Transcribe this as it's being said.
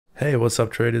Hey, what's up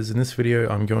traders? In this video,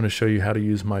 I'm going to show you how to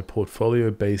use my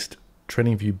portfolio-based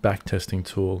TradingView backtesting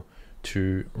tool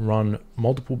to run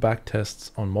multiple backtests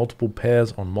on multiple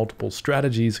pairs, on multiple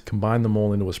strategies, combine them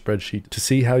all into a spreadsheet to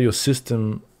see how your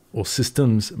system or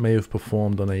systems may have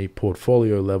performed on a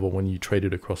portfolio level when you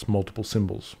traded across multiple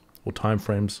symbols or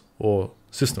timeframes or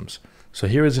systems. So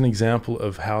here is an example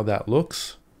of how that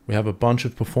looks. We have a bunch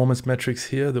of performance metrics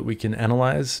here that we can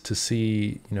analyze to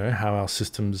see, how our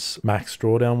system's max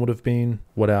drawdown would have been,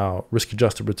 what our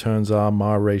risk-adjusted returns are,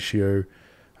 MAR ratio,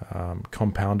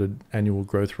 compounded annual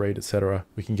growth rate, etc.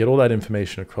 We can get all that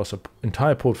information across an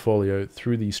entire portfolio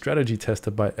through the strategy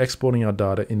tester by exporting our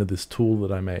data into this tool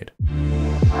that I made.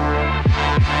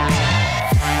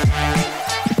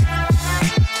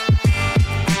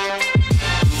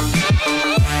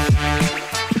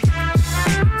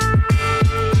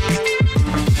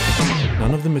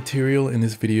 The material in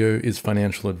this video is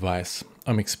financial advice.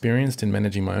 I'm experienced in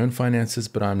managing my own finances,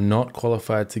 but I'm not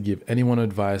qualified to give anyone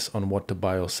advice on what to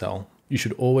buy or sell. You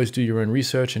should always do your own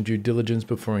research and due diligence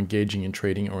before engaging in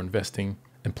trading or investing,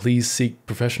 and please seek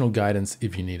professional guidance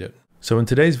if you need it. So in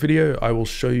today's video, I will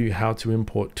show you how to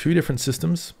import two different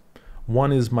systems.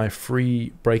 One is my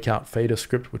free breakout fader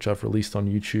script, which I've released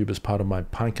on YouTube as part of my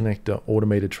Pine Connector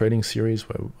automated trading series,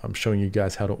 where I'm showing you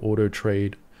guys how to auto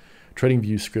trade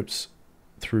TradingView scripts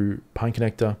through Pine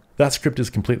Connector. That script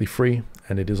is completely free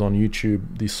and it is on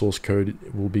YouTube. The source code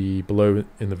will be below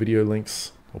in the video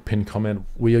links or pinned comment.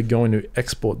 We are going to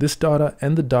export this data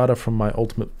and the data from my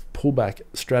ultimate pullback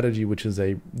strategy, which is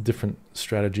a different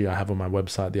strategy I have on my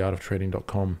website,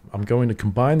 theartoftrading.com. I'm going to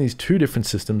combine these two different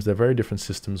systems. They're very different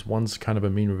systems. One's kind of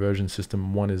a mean reversion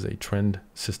system. One is a trend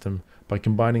system. By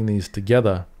combining these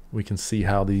together, we can see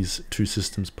how these two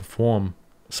systems perform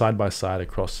side by side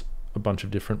across a bunch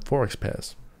of different Forex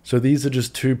pairs. So these are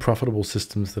just two profitable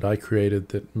systems that I created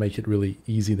that make it really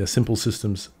easy. They're simple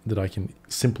systems that I can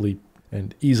simply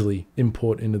and easily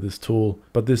import into this tool,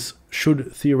 but this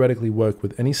should theoretically work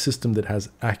with any system that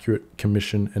has accurate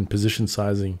commission and position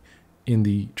sizing in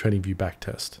the TradingView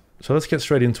backtest. So let's get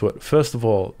straight into it. First of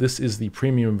all, this is the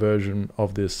premium version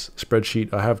of this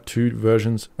spreadsheet. I have two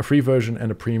versions, a free version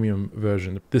and a premium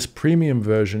version. This premium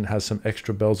version has some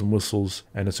extra bells and whistles,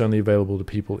 and it's only available to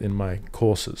people in my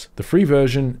courses. The free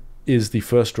version is the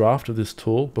first draft of this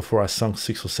tool before I sunk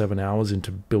 6 or 7 hours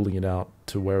into building it out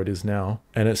to where it is now.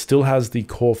 And it still has the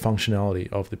core functionality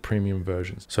of the premium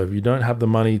versions. So if you don't have the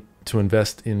money to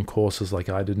invest in courses like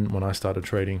I didn't when I started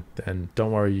trading, then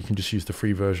don't worry, you can just use the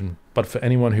free version. But for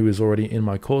anyone who is already in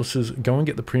my courses, go and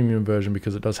get the premium version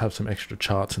because it does have some extra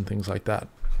charts and things like that.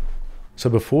 So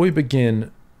before we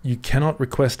begin, you cannot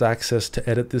request access to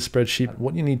edit this spreadsheet.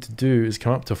 What you need to do is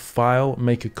come up to File,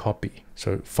 Make a Copy.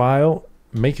 So File,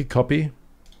 Make a Copy,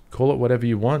 call it whatever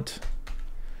you want.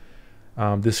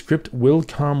 This script will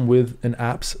come with an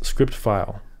apps script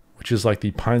file, which is like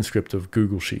the Pine Script of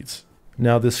Google Sheets.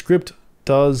 Now the script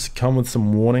does come with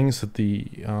some warnings that the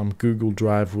Google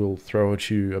Drive will throw at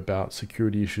you about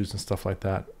security issues and stuff like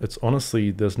that. It's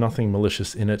honestly, there's nothing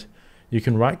malicious in it. You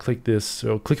can right click this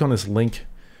or click on this link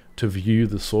to view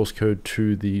the source code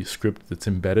to the script that's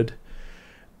embedded.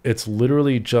 It's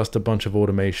literally just a bunch of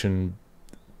automation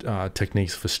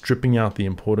techniques for stripping out the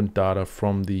important data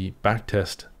from the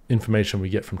backtest information we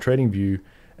get from TradingView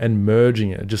and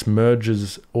merging it. It just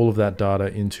merges all of that data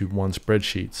into one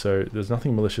spreadsheet. So there's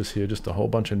nothing malicious here, just a whole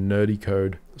bunch of nerdy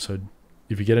code. So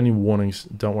if you get any warnings,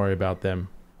 don't worry about them.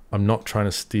 I'm not trying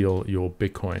to steal your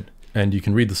Bitcoin. And you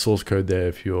can read the source code there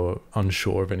if you're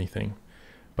unsure of anything.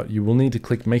 But you will need to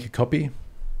click Make a Copy.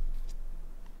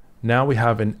 Now we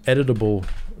have an editable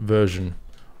version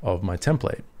of my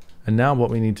template. And now what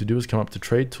we need to do is come up to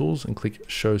Trade Tools and click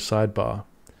Show Sidebar.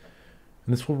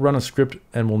 And this will run a script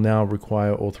and will now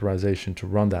require authorization to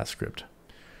run that script.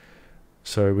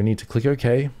 So we need to click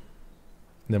OK. And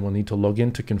then we'll need to log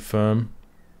in to confirm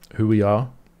who we are.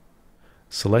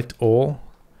 Select all.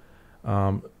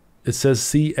 It says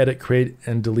see, edit, create,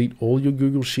 and delete all your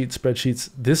Google Sheet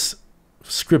spreadsheets. This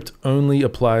script only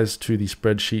applies to the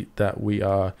spreadsheet that we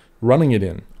are running it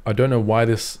in. I don't know why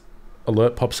this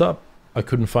alert pops up. I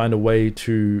couldn't find a way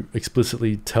to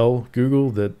explicitly tell Google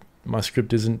that my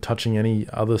script isn't touching any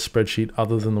other spreadsheet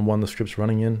other than the one the script's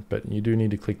running in, but you do need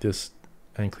to click this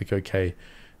and click OK.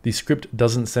 The script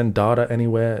doesn't send data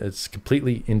anywhere. It's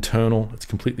completely internal. It's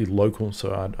completely local.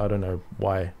 So I don't know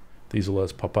why these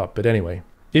alerts pop up. But anyway,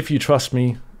 if you trust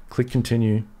me, click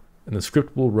continue and the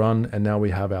script will run. And now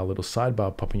we have our little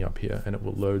sidebar popping up here and it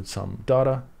will load some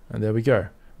data. And there we go.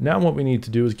 Now what we need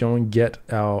to do is go and get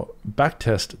our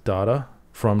backtest data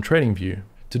from TradingView.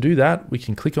 To do that, we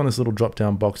can click on this little drop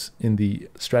down box in the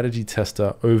strategy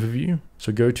tester overview.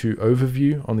 So go to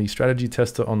overview on the strategy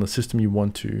tester on the system you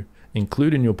want to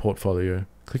include in your portfolio.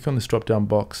 Click on this drop down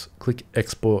box, click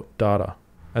export data,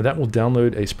 and that will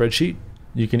download a spreadsheet.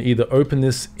 You can either open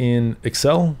this in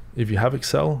Excel if you have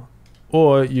Excel,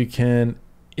 or you can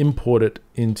import it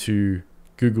into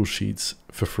Google Sheets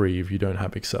for free if you don't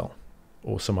have Excel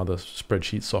or some other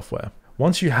spreadsheet software.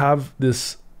 Once you have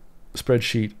this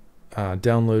spreadsheet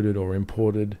downloaded or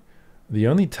imported, the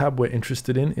only tab we're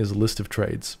interested in is list of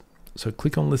trades. So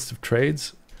click on list of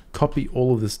trades, copy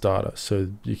all of this data. So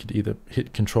you could either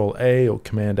hit Control A or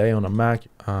Command A on a Mac,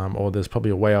 or there's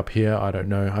probably a way up here, I don't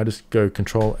know. I just go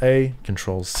Control A,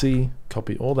 Control C,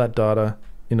 copy all that data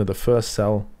into the first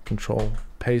cell, Control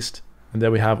Paste, and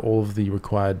there we have all of the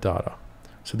required data.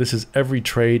 So this is every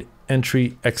trade,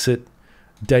 entry, exit,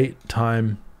 date,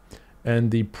 time,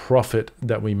 and the profit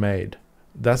that we made.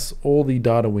 That's all the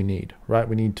data we need, right?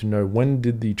 We need to know when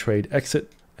did the trade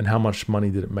exit and how much money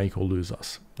did it make or lose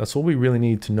us. That's all we really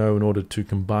need to know in order to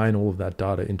combine all of that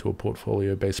data into a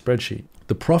portfolio-based spreadsheet.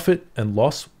 The profit and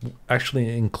loss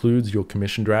actually includes your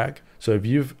commission drag. So if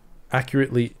you've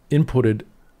accurately inputted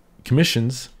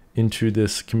commissions into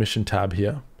this commission tab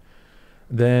here,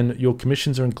 then your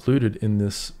commissions are included in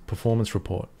this performance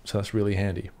report. So that's really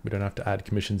handy. We don't have to add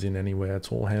commissions in anywhere.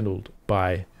 It's all handled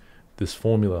by this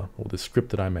formula or this script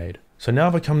that I made. So now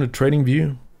if I come to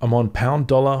TradingView, I'm on pound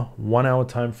dollar 1 hour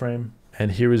time frame,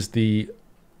 and here is the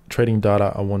trading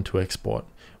data I want to export.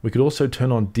 We could also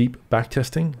turn on deep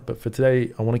backtesting, but for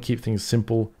today I want to keep things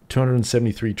simple.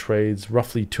 273 trades,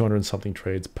 roughly 200 something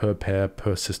trades per pair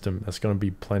per system. That's going to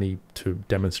be plenty to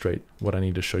demonstrate what I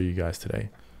need to show you guys today.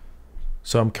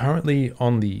 So I'm currently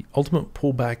on the ultimate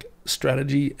pullback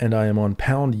strategy, and I am on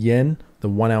pound yen, the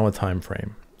 1 hour time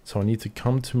frame. So I need to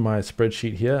come to my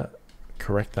spreadsheet here,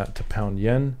 correct that to pound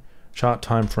yen. Chart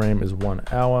time frame is 1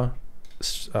 hour.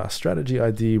 Strategy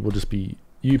ID will just be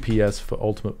UPS for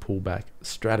ultimate pullback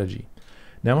strategy.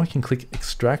 Now I can click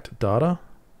extract data,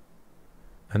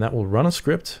 and that will run a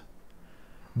script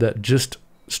that just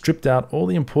stripped out all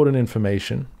the important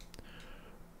information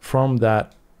from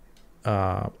that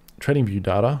TradingView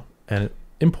data and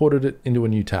imported it into a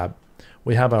new tab.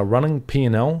 We have our running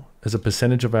P&L as a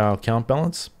percentage of our account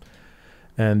balance,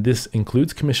 and this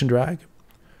includes commission drag.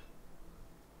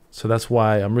 So that's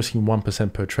why I'm risking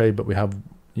 1% per trade, but we have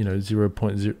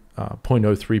 0.03%,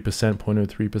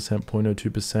 0.03%,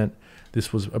 0.02%.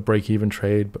 This was a break-even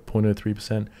trade, but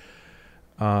 0.03%.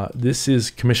 This is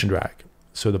commission drag.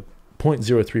 So the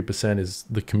 0.03% is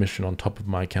the commission on top of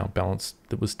my account balance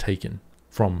that was taken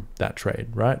from that trade,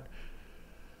 right?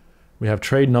 We have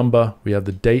trade number, we have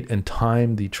the date and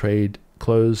time the trade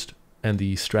closed, and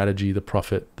the strategy, the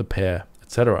profit, the pair,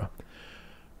 etc.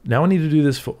 Now I need to do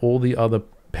this for all the other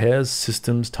pairs,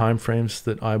 systems, timeframes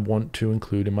that I want to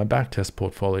include in my backtest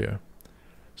portfolio.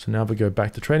 So now if we go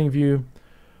back to TradingView,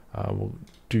 we'll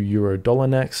do euro dollar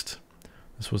next.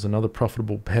 This was another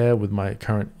profitable pair with my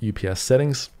current UPS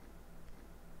settings.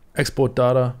 Export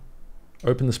data,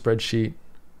 open the spreadsheet,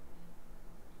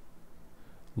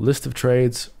 list of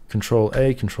trades, Control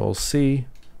A, Control C,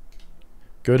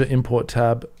 go to import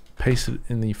tab, paste it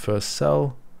in the first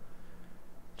cell,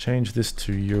 change this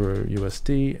to Euro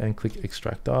USD and click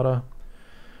extract data.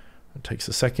 It takes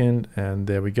a second, and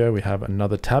there we go. We have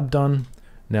another tab done.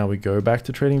 Now we go back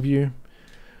to TradingView.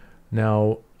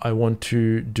 Now I want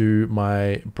to do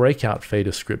my breakout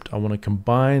fader script. I want to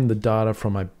combine the data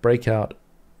from my breakout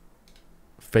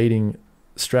fading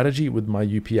strategy with my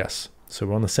UPS. So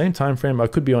we're on the same time frame. I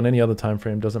could be on any other time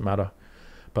frame, doesn't matter.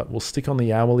 But we'll stick on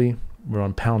the hourly. We're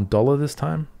on pound dollar this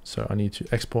time. So I need to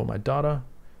export my data.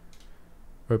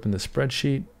 Open the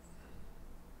spreadsheet,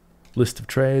 list of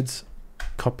trades,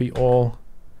 copy all,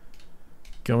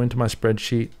 go into my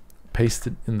spreadsheet, paste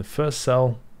it in the first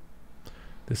cell.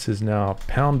 This is now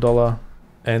pound dollar,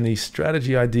 and the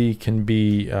strategy ID can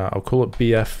be, I'll call it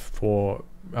BF for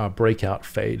breakout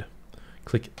fade.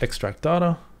 Click extract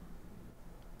data.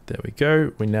 There we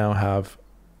go. We now have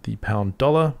the pound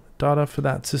dollar data for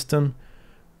that system.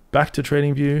 Back to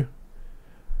TradingView,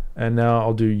 and now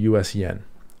I'll do US yen.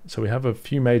 So we have a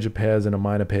few major pairs and a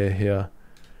minor pair here.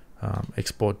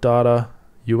 Export data,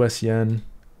 US yen,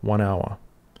 1 hour.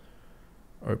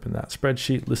 Open that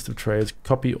spreadsheet, list of trades,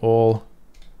 copy all,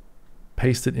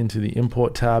 paste it into the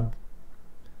import tab,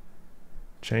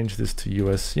 change this to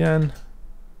US yen,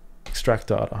 extract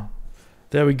data.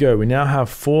 There we go. We now have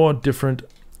 4 different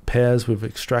pairs. We've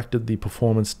extracted the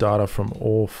performance data from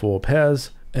all 4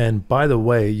 pairs. And by the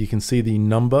way, you can see the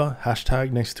number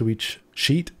hashtag next to each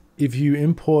sheet. If you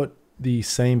import the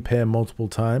same pair multiple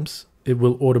times, it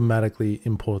will automatically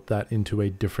import that into a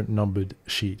different numbered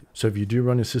sheet. So if you do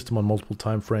run your system on multiple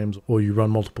time frames, or you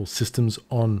run multiple systems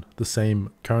on the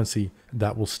same currency,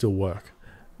 that will still work.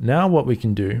 Now what we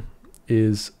can do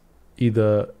is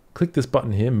either click this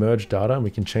button here, merge data, and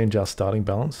we can change our starting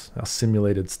balance, our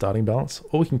simulated starting balance,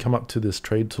 or we can come up to this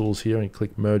trade tools here and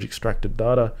click merge extracted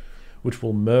data, which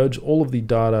will merge all of the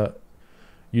data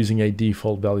using a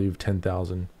default value of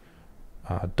 $10,000.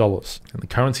 And the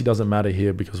currency doesn't matter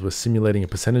here because we're simulating a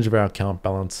percentage of our account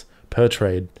balance per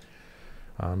trade.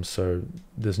 So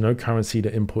there's no currency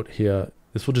to input here.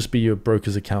 This will just be your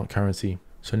broker's account currency.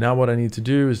 So now what I need to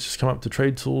do is just come up to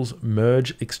trade tools,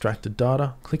 merge extracted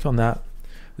data, click on that.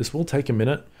 This will take a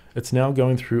minute. It's now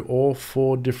going through all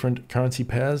 4 different currency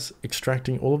pairs,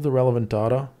 extracting all of the relevant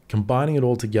data, combining it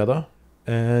all together,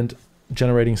 and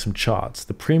generating some charts.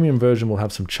 The premium version will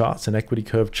have some charts, an equity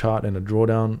curve chart and a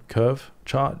drawdown curve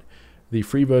chart. The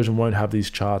free version won't have these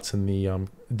charts and the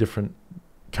different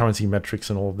currency metrics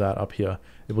and all of that up here.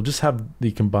 It will just have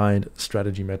the combined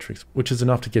strategy metrics, which is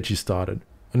enough to get you started.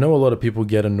 I know a lot of people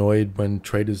get annoyed when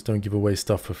traders don't give away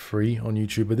stuff for free on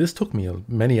YouTube, but this took me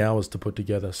many hours to put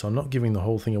together, so I'm not giving the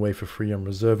whole thing away for free. I'm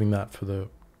reserving that for the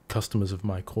customers of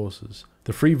my courses.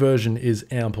 The free version is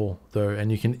ample though,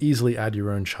 and you can easily add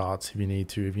your own charts if you need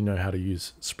to, if you know how to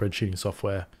use spreadsheeting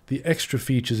software. The extra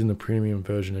features in the premium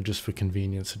version are just for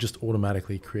convenience. It just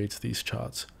automatically creates these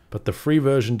charts. But the free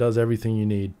version does everything you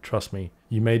need, trust me.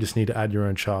 You may just need to add your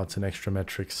own charts and extra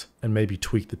metrics and maybe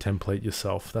tweak the template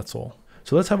yourself, that's all.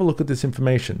 So let's have a look at this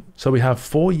information. So we have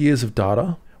 4 years of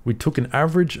data. We took an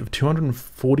average of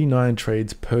 249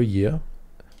 trades per year.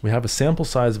 We have a sample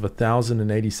size of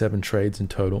 1,087 trades in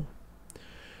total.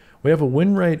 We have a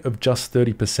win rate of just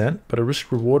 30%, but a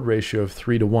risk reward ratio of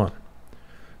 3-to-1.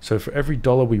 So for every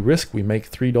dollar we risk, we make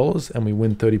 $3 and we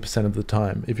win 30% of the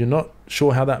time. If you're not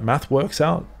sure how that math works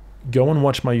out, go and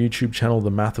watch my YouTube channel, The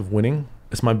Math of Winning.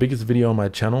 It's my biggest video on my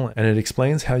channel, and it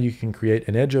explains how you can create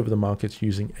an edge over the markets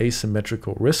using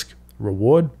asymmetrical risk,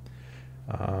 reward.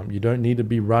 You don't need to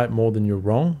be right more than you're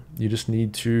wrong. You just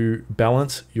need to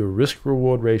balance your risk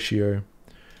reward ratio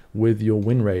with your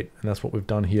win rate, and that's what we've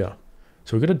done here.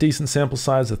 So we've got a decent sample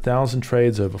size, 1,000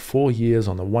 trades over 4 years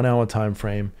on the 1 hour time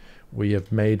frame. We have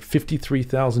made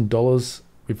 $53,000.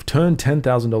 We've turned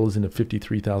 $10,000 into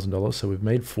 $53,000, so we've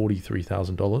made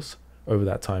 $43,000 over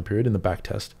that time period in the back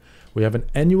test. We have an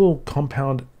annual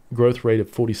compound growth rate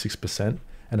of 46%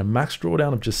 and a max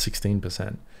drawdown of just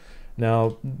 16%.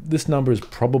 Now, this number is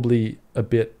probably a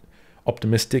bit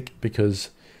optimistic because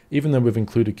even though we've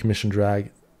included commission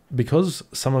drag, because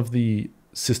some of the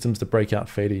systems, the breakout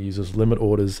fader uses limit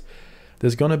orders,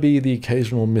 there's going to be the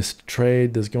occasional missed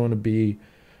trade. There's going to be,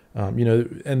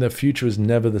 and the future is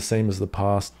never the same as the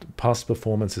past. Past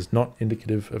performance is not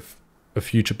indicative of a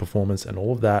future performance and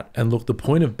all of that. And look, the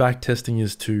point of backtesting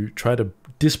is to try to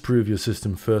disprove your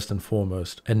system first and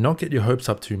foremost and not get your hopes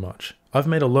up too much. I've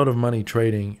made a lot of money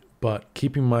trading, but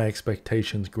keeping my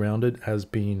expectations grounded has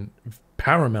been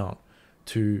paramount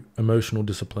to emotional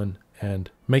discipline and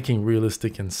making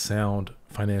realistic and sound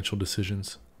financial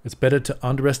decisions. It's better to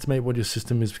underestimate what your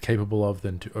system is capable of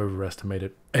than to overestimate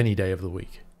it any day of the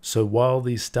week. So while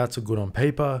these stats are good on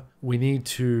paper, we need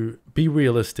to be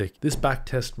realistic. This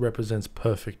backtest represents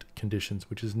perfect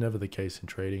conditions, which is never the case in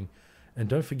trading. And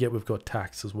don't forget we've got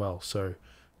tax as well. So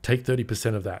take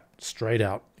 30% of that straight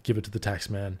out, give it to the tax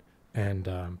man, and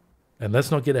let's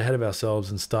not get ahead of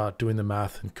ourselves and start doing the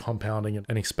math and compounding it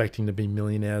and expecting to be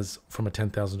millionaires from a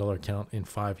 $10,000 account in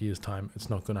 5 years' time.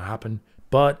 It's not going to happen.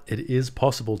 But it is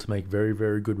possible to make very,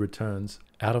 very good returns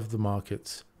out of the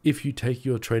markets if you take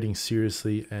your trading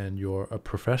seriously and you're a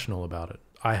professional about it.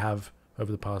 I have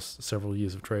over the past several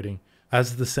years of trading.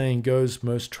 As the saying goes,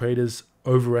 most traders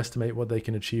overestimate what they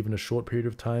can achieve in a short period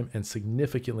of time and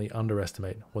significantly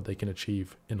underestimate what they can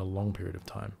achieve in a long period of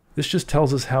time. This just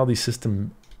tells us how the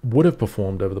system would have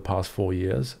performed over the past 4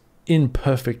 years in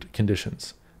perfect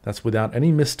conditions. That's without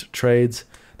any missed trades.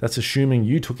 That's assuming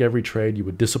you took every trade, you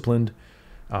were disciplined,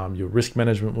 your risk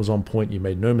management was on point, you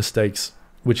made no mistakes,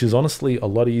 which is honestly a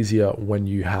lot easier when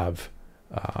you have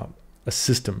a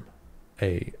systematic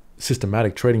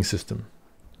trading system.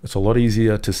 It's a lot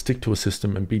easier to stick to a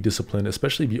system and be disciplined,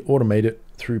 especially if you automate it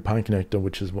through Pine Connector,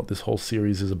 which is what this whole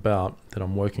series is about that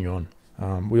I'm working on.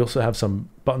 We also have some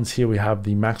buttons here. We have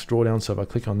the max drawdown. So if I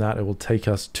click on that, it will take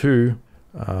us to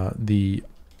the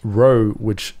row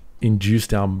which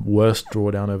induced our worst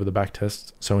drawdown over the back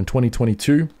test. So in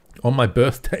 2022, on my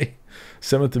birthday,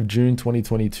 7th of June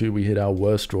 2022, we hit our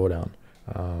worst drawdown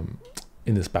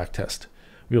in this back test.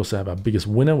 We also have our biggest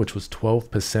winner, which was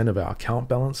 12% of our account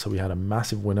balance. So we had a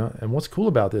massive winner. And what's cool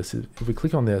about this is if we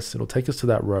click on this, it'll take us to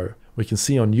that row. we can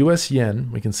see on US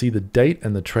yen, we can see the date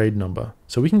and the trade number.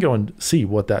 So we can go and see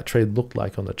what that trade looked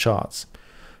like on the charts.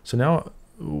 So now,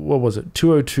 what was it?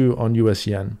 202 on US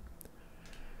yen.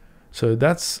 So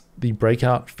that's the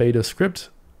breakout fader script.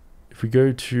 If we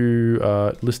go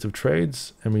to list of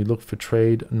trades and we look for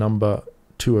trade number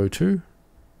 202,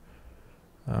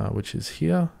 which is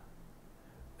here,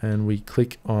 and we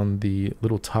click on the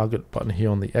little target button here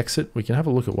on the exit, we can have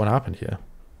a look at what happened here.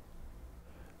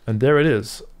 And there it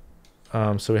is.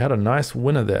 So we had a nice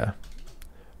winner there.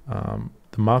 The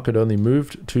market only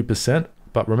moved 2%,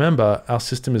 but remember, our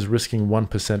system is risking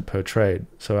 1% per trade.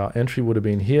 So our entry would have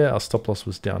been here, our stop loss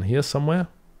was down here somewhere.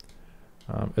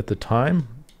 At the time,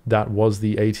 that was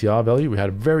the ATR value. We had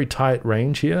a very tight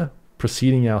range here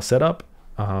preceding our setup.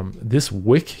 This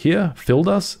wick here filled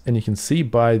us, and you can see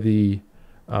by the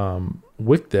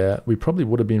wick there, we probably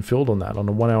would have been filled on that on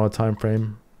a 1 hour time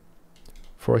frame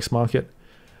Forex market.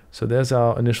 So there's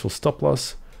our initial stop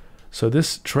loss. So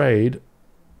this trade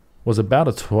was about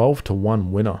a 12-to-1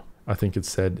 winner. I think it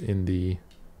said in the,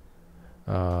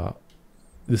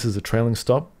 this is a trailing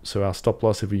stop. So our stop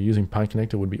loss, if you're using Pine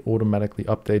Connector, would be automatically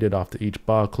updated after each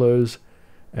bar close.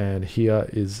 And here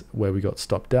is where we got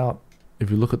stopped out. If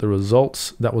you look at the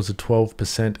results, that was a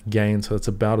 12% gain. So it's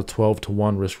about a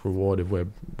 12-to-1 risk reward if we're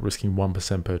risking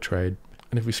 1% per trade.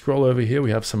 And if we scroll over here,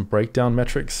 we have some breakdown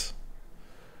metrics.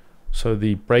 So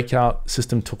the breakout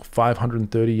system took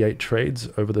 538 trades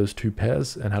over those two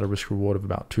pairs and had a risk reward of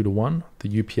about 2-to-1.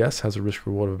 The UPS has a risk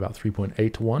reward of about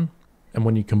 3.8-to-1. And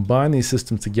when you combine these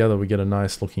systems together, we get a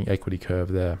nice looking equity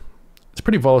curve there. It's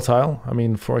pretty volatile. I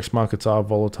mean, Forex markets are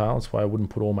volatile. That's why I wouldn't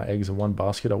put all my eggs in one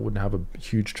basket. I wouldn't have a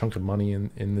huge chunk of money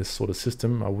in this sort of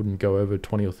system. I wouldn't go over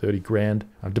 20 or 30 grand.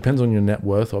 It depends on your net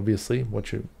worth, obviously,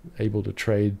 what you're able to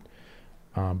trade.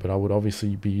 But I would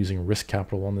obviously be using risk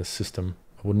capital on this system.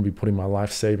 I wouldn't be putting my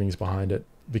life savings behind it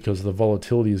because the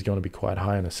volatility is going to be quite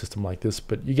high in a system like this.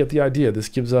 But you get the idea. This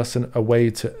gives us a way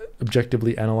to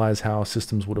objectively analyze how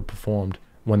systems would have performed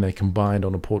when they combined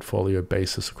on a portfolio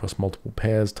basis across multiple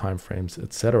pairs, timeframes,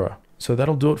 etc. So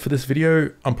that'll do it for this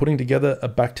video. I'm putting together a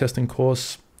backtesting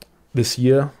course this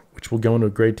year, which will go into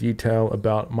great detail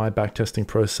about my backtesting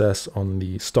process on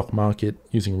the stock market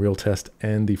using Realtest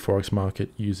and the Forex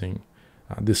market using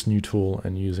this new tool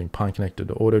and using Pine Connector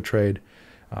to auto trade.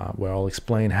 Where I'll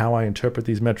explain how I interpret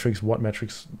these metrics, what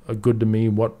metrics are good to me,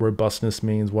 what robustness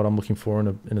means, what I'm looking for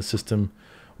in a system,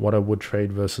 what I would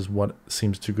trade versus what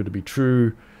seems too good to be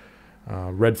true,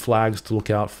 red flags to look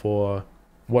out for,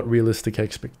 what realistic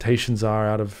expectations are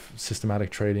out of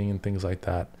systematic trading and things like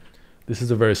that. This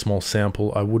is a very small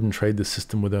sample. I wouldn't trade this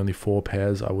system with only 4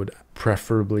 pairs. I would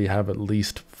preferably have at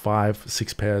least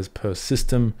 5-6 pairs per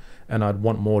system, and I'd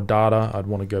want more data. I'd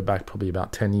want to go back probably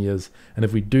about 10 years. And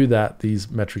if we do that,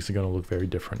 these metrics are going to look very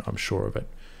different, I'm sure of it.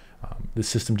 This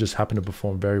system just happened to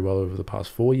perform very well over the past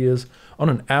 4 years. On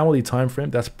an hourly time frame,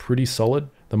 that's pretty solid.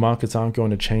 The markets aren't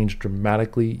going to change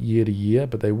dramatically year to year,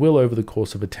 but they will over the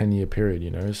course of a 10-year period, you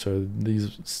know. So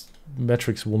these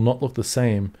metrics will not look the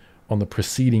same on the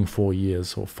preceding 4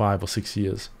 years or 5 or 6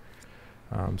 years.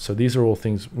 So these are all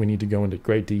things we need to go into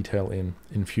great detail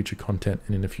in future content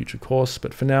and in a future course.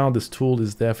 But for now, this tool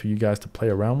is there for you guys to play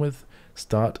around with.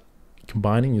 Start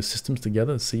combining your systems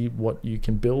together, see what you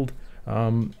can build.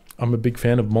 I'm a big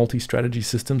fan of multi-strategy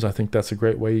systems. I think that's a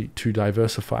great way to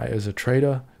diversify as a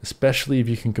trader, especially if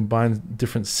you can combine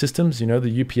different systems. You know,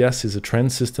 the UPS is a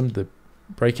trend system. The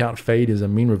breakout fade is a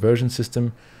mean reversion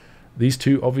system. These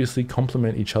two obviously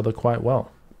complement each other quite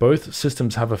well. Both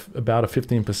systems have about a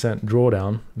 15%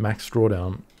 drawdown, max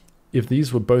drawdown. If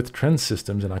these were both trend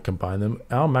systems and I combine them,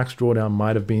 our max drawdown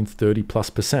might have been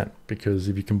 30+%, because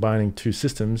if you're combining two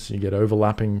systems, you get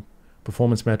overlapping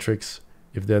performance metrics.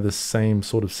 If they're the same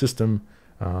sort of system,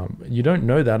 you don't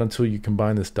know that until you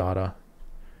combine this data.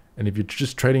 And if you're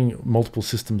just trading multiple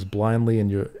systems blindly and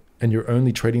you're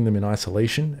only trading them in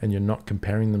isolation and you're not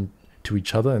comparing them to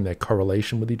each other and their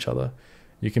correlation with each other,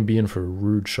 you can be in for a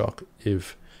rude shock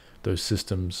if those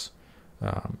systems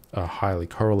are highly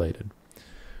correlated.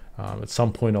 At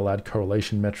some point I'll add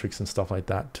correlation metrics and stuff like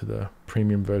that to the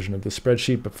premium version of the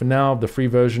spreadsheet, but for now the free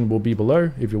version will be below.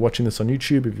 If you're watching this on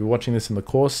YouTube, if you're watching this in the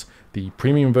course, the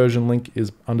premium version link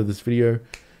is under this video.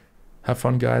 Have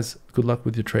fun, guys. Good luck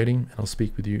with your trading, and I'll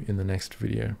speak with you in the next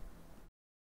video.